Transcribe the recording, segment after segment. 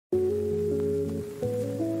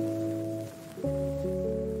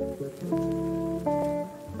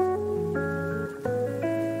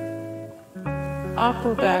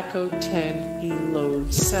Aprobaco 10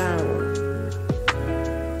 Elode Sour,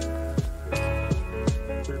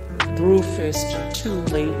 Brewfist 2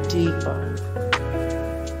 Late Deepa,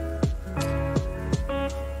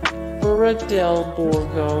 Birra del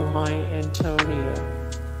Borgo My Antonio,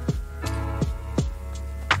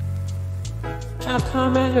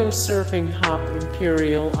 Toccalmatto Surfing Hop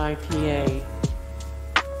Imperial IPA,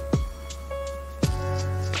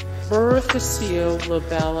 Birrificio La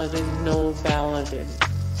Balladin No Balladin,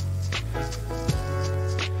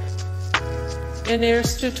 and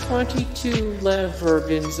Erste 22 Le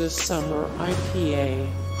Vergenza Summer IPA,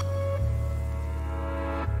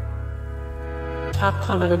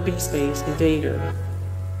 Toccalmatto Big Space Invader,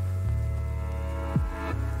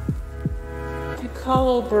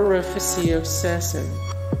 Piccolo Birrificio Session,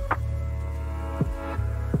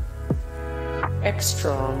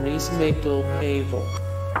 Extra Omnis Migdal Bavel,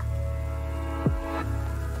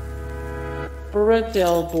 Birra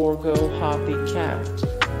del Borgo Hoppy Cat,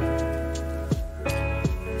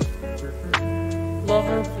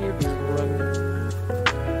 Lover Birra,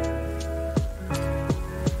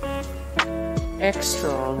 Extra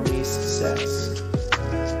Omnis Zest,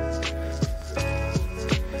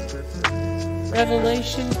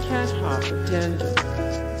 Revelation Cat Hop Addendum,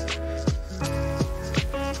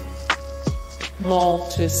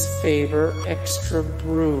 Maltus Favor Extra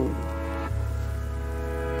Brewed,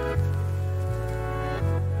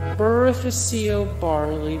 Birrificio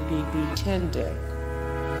Barley BB Tendek,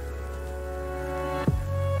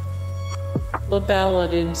 La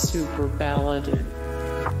Balladin Super Balladin,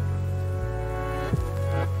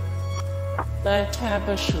 La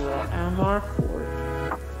Tabashura Amarcord,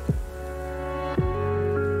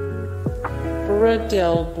 Birra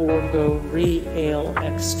del Borgo Real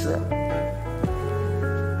Extra,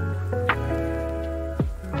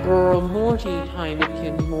 Birra Morty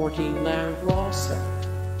Heineken Morty La Rossa,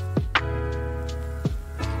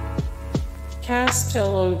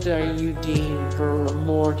 Castello da Udine Birra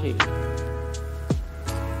Morty,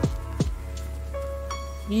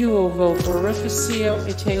 Nuovo Birrificio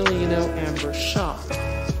Italiano Amber Shop,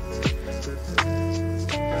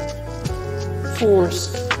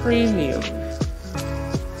 Forced Premium,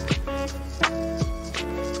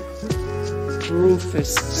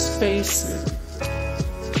 Brewfist Spaceman,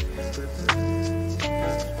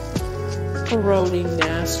 Peroni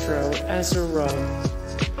Nastro Azzurro,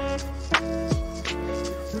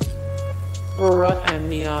 Birra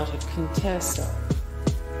Amniata Contessa,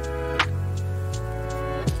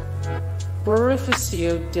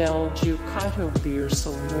 Birrificio del Giaccone Beer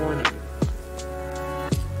Signoroni,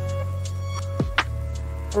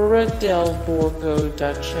 Birra del Borgo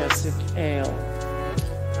Duchessic Ale,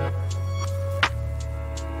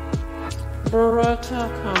 Birra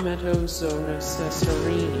Toccalmatto Zona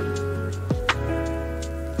Cesarini,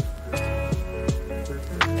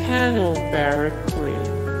 Panil Barrique,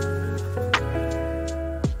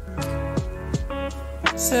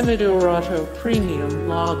 Semidorato Premium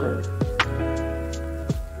Lager,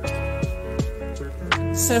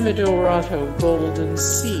 Semidorato Golden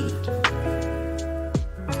Seed,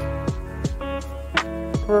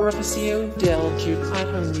 Birrificio del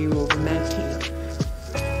Giaccone Eugenio,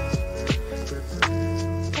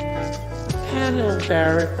 Panil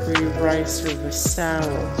Barrique Ricer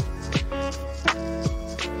Vasaro,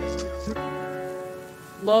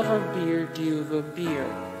 Lover Beer Duva Beer,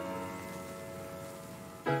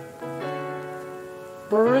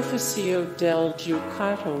 Birrificio del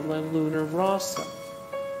Giaccone La Luna Rossa,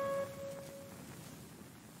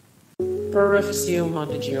 Birrificio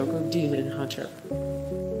Montagioco Demon Hunter,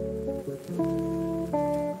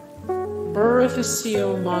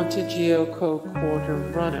 Birrificio Montagioco Quarter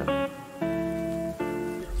Runner,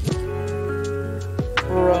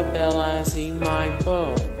 Birra Bellazzi My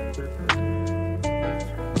Bow,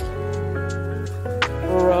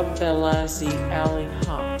 Birra Bellazzi Alley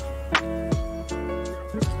Hop,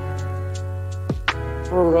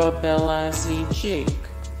 Birra Bellazzi Jig.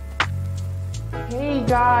 Hey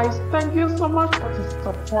guys, thank you so much for the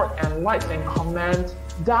support and likes and comments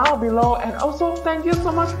down below, and also thank you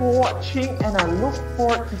so much for watching, and I look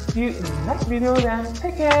forward to see you in the next video. Then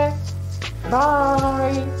take care,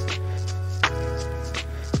 bye.